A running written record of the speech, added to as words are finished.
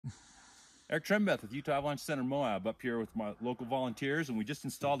Eric Trembeth with Utah Avalanche Center Moab, up here with my local volunteers, and we just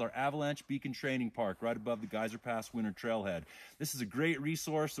installed our Avalanche Beacon Training Park right above the Geyser Pass Winter Trailhead. This is a great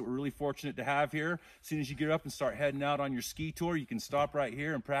resource that we're really fortunate to have here. As soon as you get up and start heading out on your ski tour, you can stop right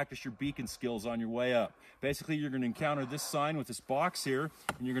here and practice your beacon skills on your way up. Basically, you're going to encounter this sign with this box here,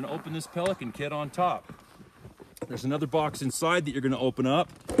 and you're going to open this Pelican kit on top. There's another box inside that you're going to open up.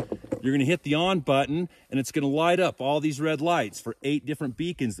 You're going to hit the on button, and it's going to light up all these red lights for 8 different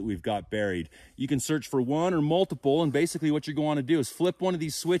beacons that we've got buried. You can search for one or multiple, and basically what you're going to do is flip one of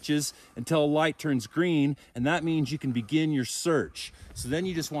these switches until a light turns green, and that means you can begin your search. So then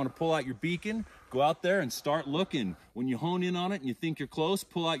you just want to pull out your beacon, go out there and start looking. When you hone in on it and you think you're close,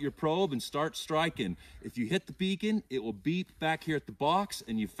 pull out your probe and start striking. If you hit the beacon, it will beep back here at the box,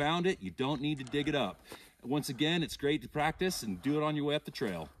 and you found it. You don't need to dig it up. Once again, it's great to practice and do it on your way up the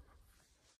trail.